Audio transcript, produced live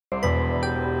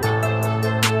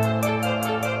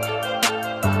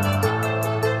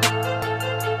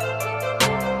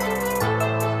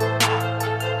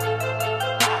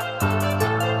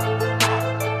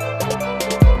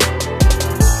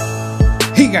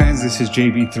Hey guys, this is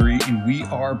JB3 and we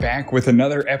are back with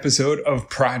another episode of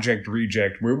Project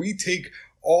Reject, where we take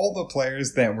all the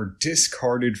players that were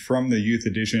discarded from the Youth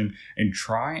Edition and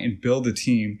try and build a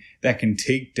team that can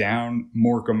take down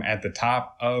Morecambe at the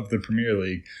top of the Premier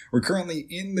League. We're currently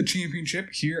in the championship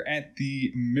here at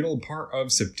the middle part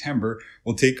of September.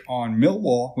 We'll take on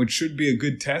Millwall, which should be a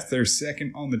good test. They're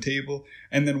second on the table,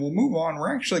 and then we'll move on.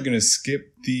 We're actually going to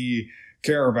skip the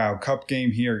Carabao Cup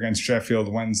game here against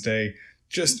Sheffield Wednesday.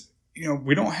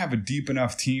 We don't have a deep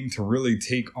enough team to really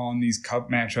take on these cup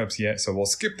matchups yet, so we'll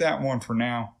skip that one for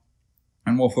now,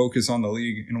 and we'll focus on the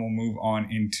league, and we'll move on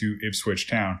into Ipswich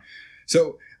Town.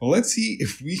 So let's see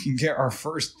if we can get our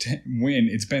first win.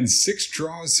 It's been 6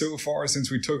 draws so far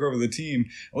since we took over the team.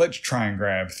 Let's try and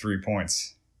grab 3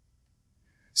 points.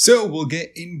 So we'll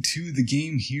get into the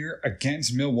game here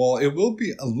against Millwall. It will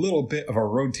be a little bit of a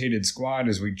rotated squad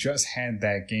as we just had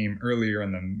that game earlier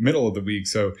in the middle of the week.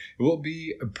 So it will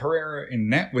be Pereira in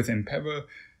net with Impeba,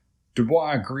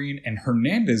 Dubois, Green, and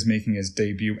Hernandez making his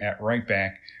debut at right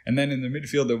back. And then in the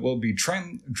midfield, it will be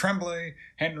Tremblay,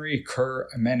 Henry, Kerr,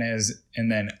 Menez,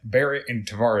 and then Barrett and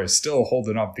Tavares still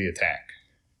holding up the attack.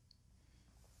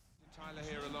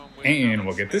 And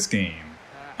we'll get this game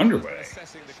underway.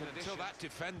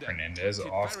 Hernandez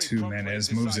off to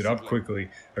Menez, moves it up quickly.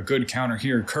 A good counter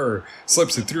here. Kerr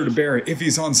slips it through to Barrett. If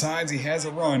he's on sides, he has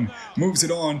a run. Moves it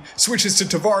on, switches to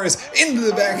Tavares, into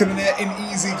the back of the net,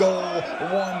 an easy goal.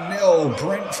 1-0,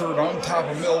 Brentford on top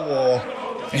of Millwall.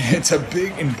 And it's a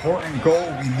big, important goal.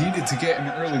 We needed to get an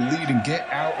early lead and get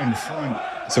out in front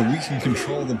so we can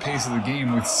control the pace of the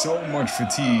game with so much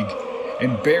fatigue.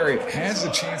 And Barrett has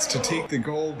a chance to take the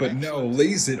goal, but no,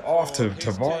 lays it off to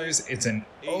Tavares. It's an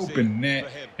open net,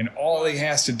 and all he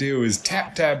has to do is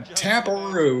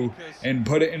tap-a-roo, and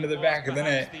put it into the back of the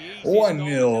net.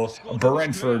 1-0,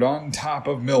 Brentford on top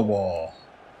of Millwall.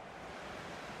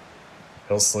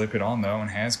 He'll slip it on, though, and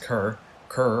has Kerr.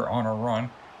 Kerr on a run.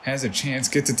 Has a chance,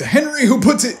 gets it to Henry, who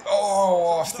puts it,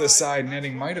 off the side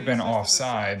netting. Might have been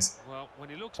offsides.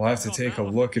 We'll have to take a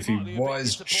look. If he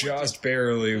was just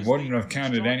barely, wouldn't have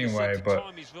counted anyway, but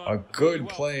a good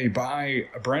play by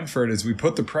Brentford as we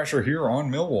put the pressure here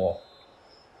on Millwall.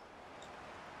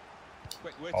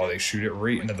 Oh, they shoot it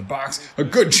right into the box. A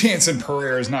good chance, and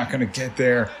Pereira is not going to get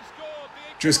there.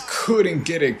 Just couldn't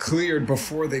get it cleared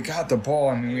before they got the ball.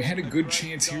 I mean, we had a good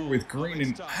chance here with Green,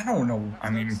 and I don't know,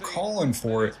 calling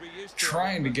for it,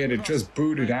 trying to get it just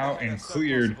booted out and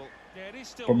cleared.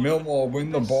 But Millwall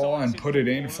win the ball and put it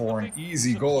in for an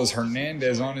easy goal as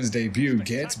Hernandez on his debut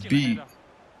gets beat,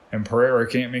 and Pereira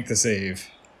can't make the save.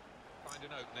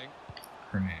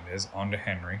 Hernandez onto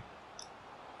Henry.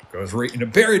 Goes right into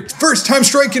Barrett. First time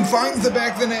strike and finds the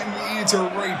back of the net, and we answer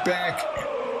right back.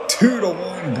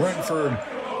 2-1 Brentford.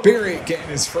 Barrett getting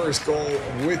his first goal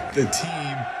with the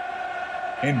team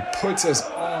and puts us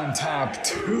on top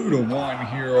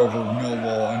 2-1 here over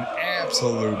Millwall. An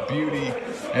absolute beauty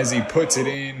as he puts it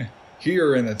in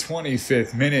here in the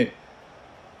 25th minute.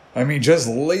 I mean, just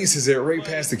laces it right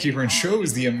past the keeper and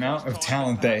shows the amount of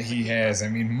talent that he has. I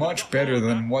mean, much better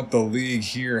than what the league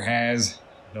here has.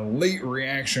 The late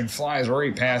reaction flies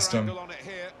right past him,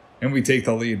 and we take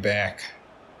the lead back.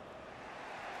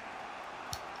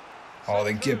 Oh,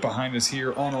 they get behind us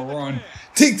here on a run.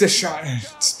 Take the shot, and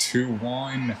it's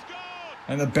 2-1.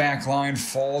 And the back line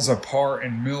falls apart,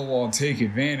 and Millwall take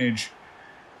advantage.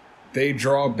 They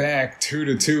draw back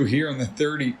 2-2 here in the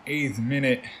 38th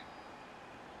minute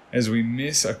as we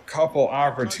miss a couple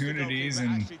opportunities,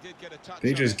 and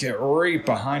they just get right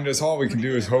behind us. All we can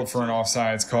do is hope for an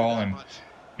offsides call, and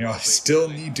still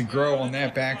need to grow on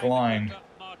that back line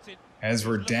as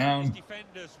we're down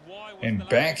and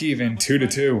back even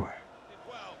 2-2.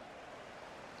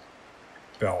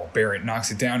 Barrett knocks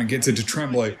it down and gets it to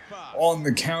Tremblay. On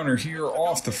the counter here,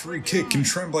 off the free kick. Can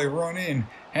Tremblay run in?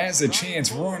 Has a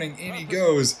chance, running in he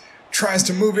goes. Tries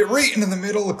to move it right into the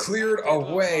middle, cleared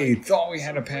away. Thought we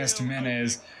had a pass to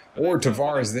Menez or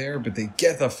Tavares there, but they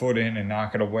get the foot in and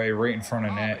knock it away right in front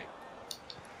of net.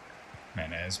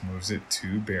 Menez moves it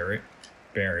to Barrett.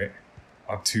 Barrett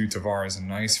up to Tavares. A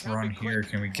nice run here.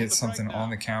 Can we get something on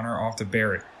the counter off to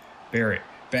Barrett? Barrett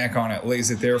back on it,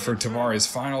 lays it there for Tavares.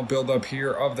 Final build-up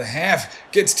here of the half.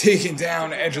 Gets taken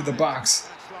down, edge of the box.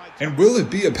 And will it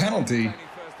be a penalty?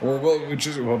 Or will we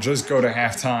just go to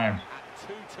halftime?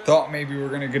 Thought maybe we were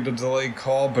going to get a delayed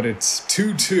call, but it's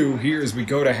 2-2 here as we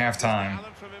go to halftime.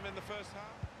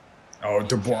 Oh,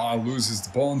 Dubois loses the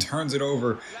ball and turns it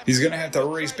over. He's going to have to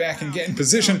race back and get in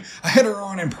position. A header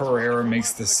on, and Pereira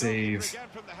makes the save.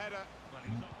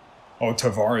 Oh,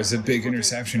 Tavares, a big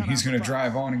interception. He's going to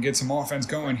drive on and get some offense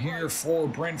going here for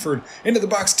Brentford. Into the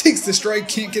box, takes the strike,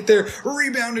 can't get there.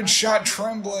 Rebounded shot,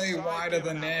 Tremblay wide of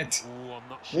the net.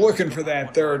 Looking for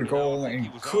that third goal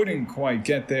and couldn't quite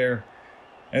get there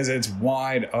as it's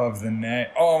wide of the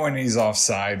net. Oh, and he's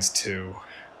offsides too.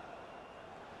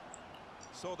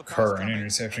 Kerr, an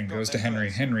interception goes to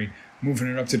Henry. Henry moving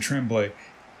it up to Tremblay.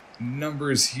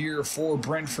 Numbers here for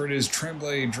Brentford as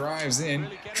Tremblay drives in,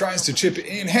 tries to chip it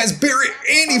in, has Barrett,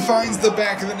 and he finds the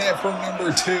back of the net for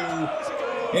number 2.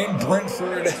 And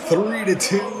Brentford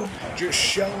 3-2, just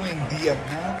showing the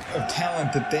amount of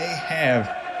talent that they have.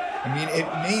 I mean, it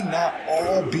may not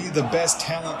all be the best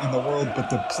talent in the world, but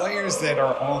the players that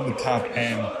are on the top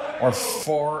end are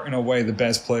far and away the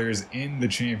best players in the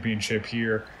championship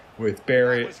here, with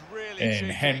Barrett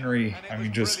and Henry. I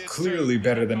mean, just clearly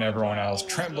better than everyone else.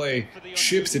 Tremblay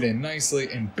chips it in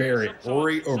nicely, and Barrett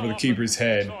right over the keeper's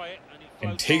head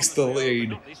and takes the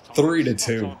lead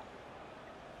 3-2.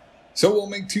 So we'll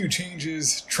make 2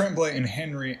 changes. Tremblay and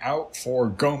Henry out for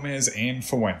Gomez and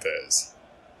Fuentes.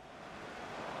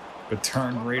 But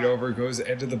turn right over, goes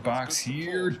into the box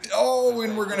here. Oh,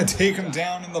 and we're going to take him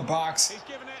down in the box.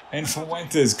 And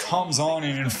Fuentes comes on,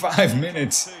 and in 5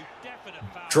 minutes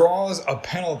draws a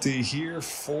penalty here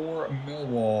for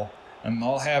Millwall, and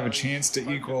they'll have a chance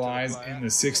to equalize in the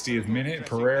 60th minute.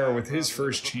 Pereira with his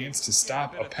first chance to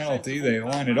stop a penalty. They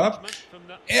line it up,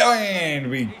 and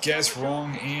we guess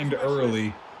wrong and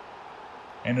early,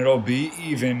 and it'll be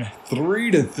even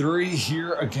 3-3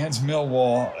 here against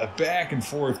Millwall. A back and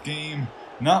forth game.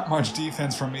 Not much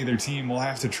defense from either team. We'll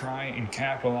have to try and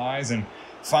capitalize and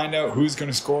find out who's going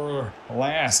to score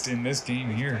last in this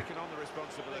game here.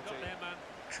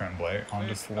 Tremblay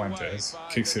onto Fuentes,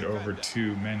 kicks it over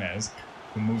to Menez,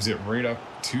 who moves it right up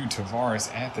to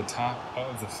Tavares at the top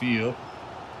of the field.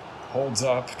 Holds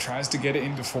up, tries to get it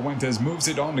into Fuentes, moves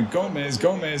it on to Gomez.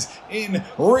 Gomez in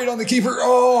right on the keeper.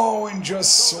 Oh, and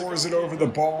just soars it over the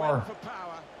bar.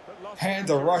 Had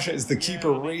to rush it as the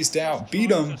keeper raced out, beat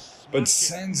him, but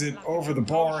sends it over the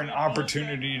bar, an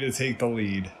opportunity to take the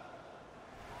lead.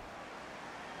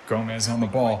 Gomez on the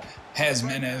ball, has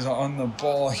Menez on the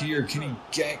ball here. Can he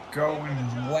get going?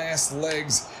 Last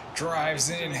legs, drives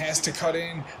in, has to cut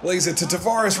in, lays it to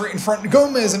Tavares right in front.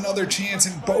 Gomez, another chance,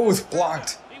 and both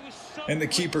blocked. And the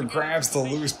keeper grabs the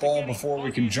loose ball before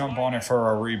we can jump on it for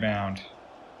a rebound.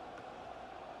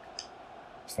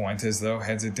 Fuentes, though,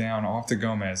 heads it down off to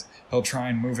Gomez. He'll try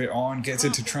and move it on, gets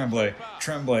it to Tremblay.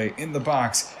 Tremblay in the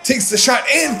box, takes the shot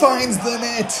and finds the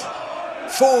net.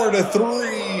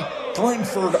 4-3.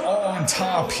 Brentford on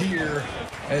top here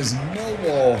as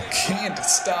Millwall can't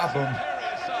stop them.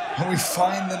 And we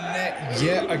find the net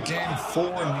yet again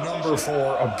for number 4.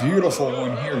 A beautiful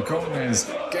one here. Gomez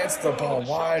gets the ball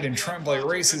wide and Tremblay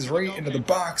races right into the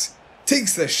box,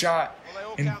 takes the shot,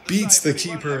 and beats the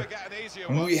keeper.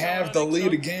 And we have the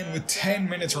lead again with 10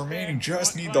 minutes remaining.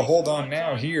 Just need to hold on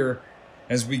now here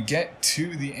as we get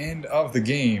to the end of the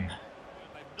game.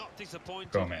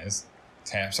 Gomez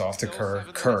taps off to Kerr.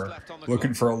 Kerr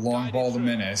looking for a long ball to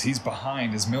Menez. He's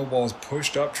behind as Millwall's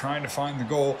pushed up trying to find the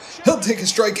goal. He'll take a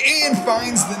strike and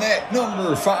finds the net.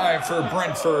 Number 5 for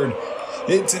Brentford.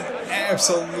 It's an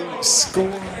absolute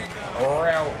scoring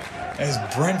rout as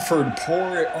Brentford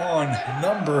pour it on.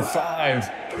 Number 5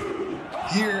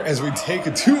 here as we take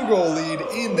a 2-goal lead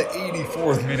in the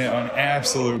 84th minute on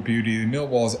absolute beauty. The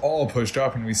Millwall's all pushed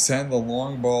up and we send the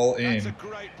long ball in.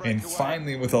 And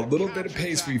finally, with a little bit of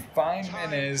pace, we find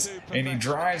Menez and he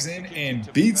drives in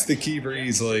and beats the keeper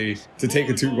easily to take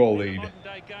a 2-goal lead.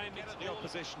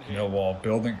 Millwall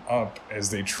building up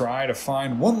as they try to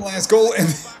find one last goal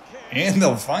and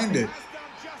they'll find it.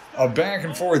 A back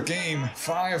and forth game,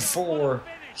 5-4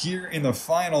 here in the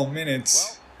final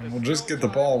minutes. And we'll just get the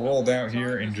ball rolled out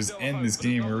here and just end this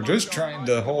game. We were just trying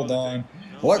to hold on.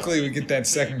 Luckily, we get that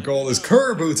second goal as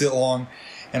Kerr boots it long.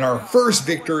 And our first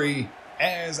victory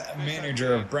as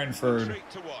manager of Brentford.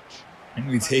 And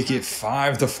we take it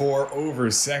 5-4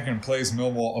 over second place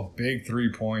Millwall. A big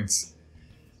 3 points.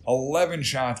 11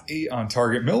 shots, 8 on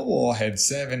target. Millwall had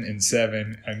 7 and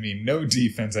 7. I mean, no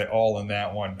defense at all in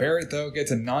that one. Barrett, though,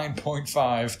 gets a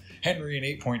 9.5. Henry an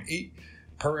 8.8.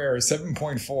 Pereira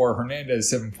 7.4,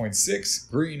 Hernandez 7.6,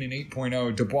 Green an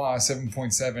 8.0, Dubois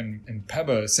 7.7, and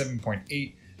Peba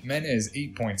 7.8, Menez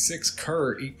 8.6,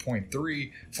 Kerr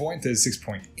 8.3, Fuentes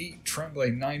 6.8,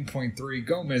 Tremblay 9.3,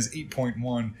 Gomez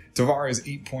 8.1, Tavares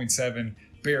 8.7,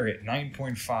 Barrett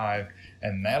 9.5,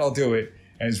 and that'll do it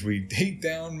as we take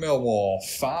down Millwall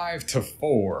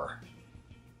 5-4.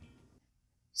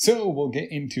 So we'll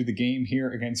get into the game here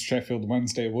against Sheffield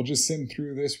Wednesday. We'll just sim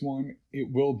through this one.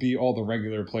 It will be all the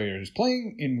regular players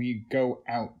playing, and we go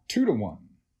out 2-1.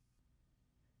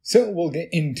 So we'll get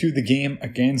into the game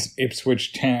against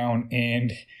Ipswich Town,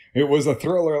 and it was a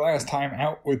thriller last time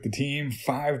out with the team,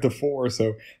 5-4.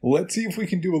 So let's see if we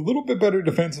can do a little bit better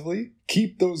defensively,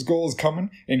 keep those goals coming,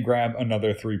 and grab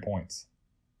another 3 points.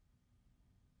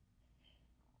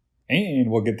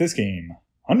 And we'll get this game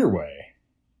underway.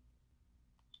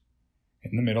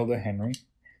 In the middle to Henry.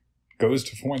 Goes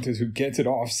to Fuentes, who gets it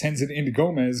off, sends it into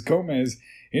Gomez. Gomez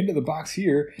into the box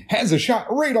here. Has a shot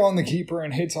right on the keeper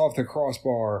and hits off the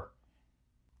crossbar.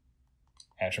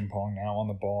 Achimpong now on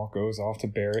the ball. Goes off to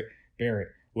Barrett. Barrett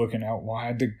looking out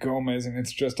wide to Gomez, and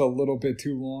it's just a little bit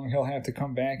too long. He'll have to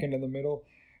come back into the middle.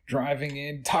 Driving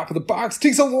in, top of the box.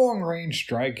 Takes a long-range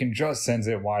strike and just sends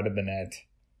it wide of the net.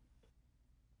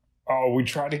 Oh, we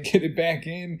try to get it back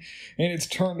in, and it's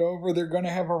turned over. They're going to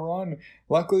have a run.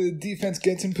 Luckily, the defense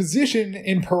gets in position,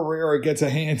 and Pereira gets a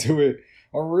hand to it.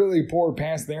 A really poor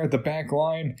pass there at the back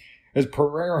line as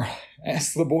Pereira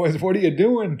asks the boys, what are you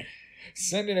doing?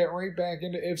 Sending it right back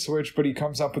into Ipswich, but he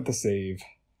comes up with the save.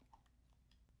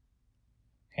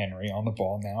 Henry on the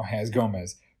ball now has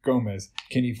Gomez. Gomez,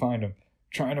 can he find him?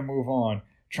 Trying to move on.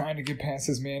 Trying to get past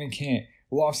his man and can't.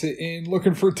 Lofts it in,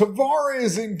 looking for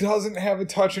Tavares, and doesn't have a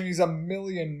touch, and he's a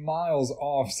million miles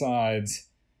offsides.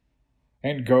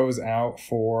 And goes out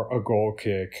for a goal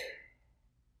kick.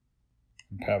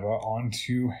 Peba on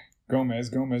to Gomez.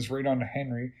 Gomez right on to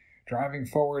Henry. Driving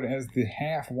forward as the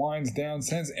half winds down,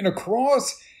 sends in a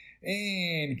cross,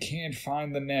 and can't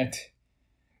find the net.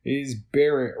 Is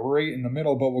Barrett right in the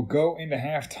middle, but will go into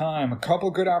halftime. A couple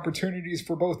good opportunities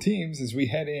for both teams as we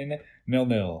head in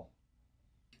 0-0.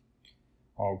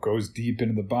 Oh, goes deep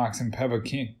into the box, and Peva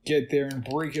can't get there and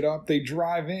break it up. They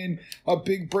drive in. A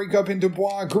big break up in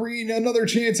Dubois. Green, another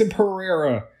chance in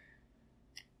Pereira.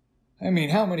 I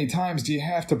mean, how many times do you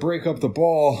have to break up the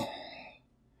ball?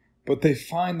 But they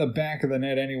find the back of the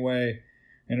net anyway,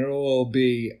 and it will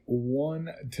be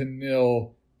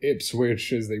 1-0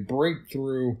 Ipswich as they break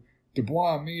through.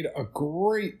 Dubois made a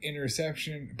great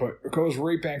interception, but it goes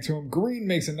right back to him. Green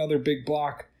makes another big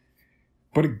block,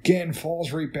 but again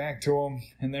falls right back to him,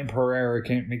 and then Pereira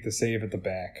can't make the save at the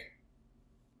back.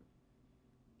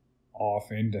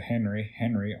 Off into Henry.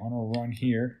 Henry on a run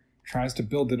here. Tries to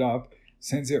build it up.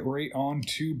 Sends it right on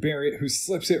to Barrett, who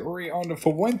slips it right on to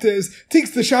Fuentes.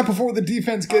 Takes the shot before the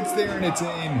defense gets there, and it's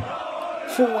in.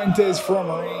 Fuentes from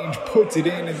range puts it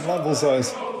in and levels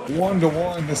us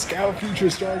 1-1. The Scout Future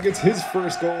Star gets his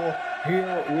first goal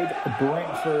here with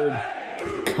Brentford.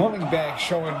 Coming back,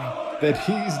 showing that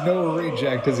he's no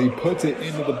reject as he puts it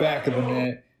into the back of the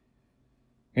net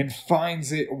and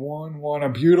finds it 1-1. A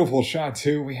beautiful shot,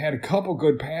 too. We had a couple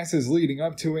good passes leading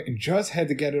up to it and just had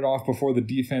to get it off before the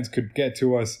defense could get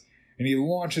to us. And he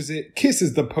launches it,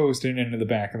 kisses the post and into the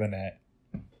back of the net.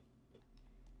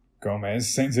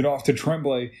 Gomez sends it off to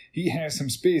Tremblay. He has some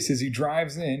space as he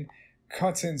drives in,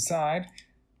 cuts inside,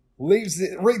 leaves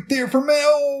it right there for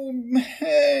Mel.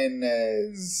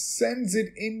 Menez sends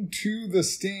it into the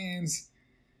stands.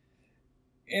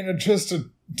 And just a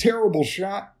terrible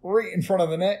shot right in front of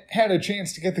the net. Had a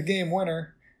chance to get the game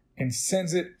winner and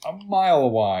sends it a mile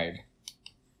wide.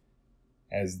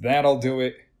 As that'll do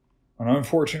it. An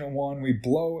unfortunate one. We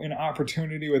blow an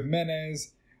opportunity with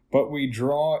Menez, but we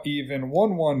draw even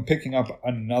 1-1, picking up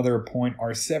another point.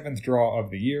 Our 7th draw of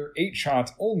the year. 8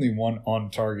 shots, only 1 on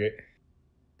target.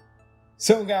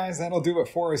 So guys, that'll do it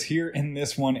for us here in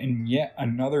this one, and yet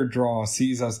another draw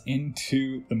sees us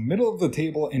into the middle of the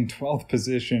table in 12th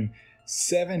position.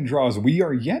 7 draws. We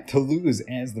are yet to lose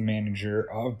as the manager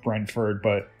of Brentford,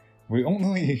 but we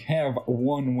only have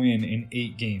 1 win in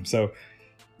 8 games. So,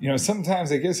 you know,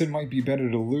 sometimes I guess it might be better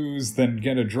to lose than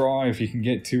get a draw if you can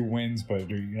get 2 wins,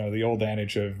 but, you know, the old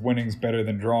adage of winning's better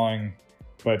than drawing.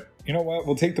 But you know what?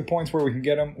 We'll take the points where we can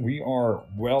get them. We are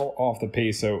well off the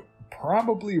pace, so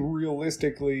probably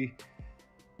realistically,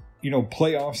 you know,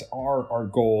 playoffs are our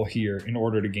goal here in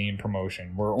order to gain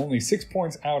promotion. We're only 6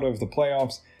 points out of the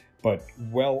playoffs, but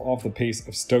well off the pace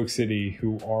of Stoke City,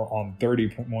 who are on 30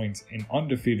 points in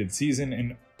undefeated season,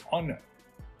 and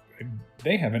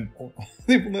they've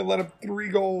only let up 3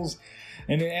 goals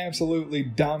and absolutely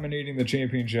dominating the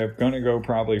championship. Gonna go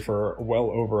probably for well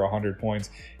over 100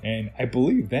 points, and I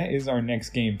believe that is our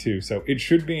next game too, so it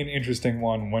should be an interesting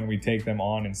one when we take them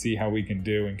on and see how we can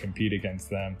do and compete against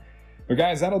them. But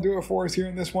guys, that'll do it for us here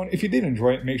in this one. If you did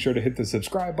enjoy it, make sure to hit the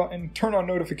subscribe button, turn on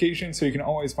notifications so you can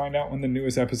always find out when the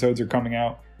newest episodes are coming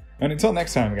out. And until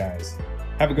next time, guys,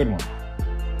 have a good one.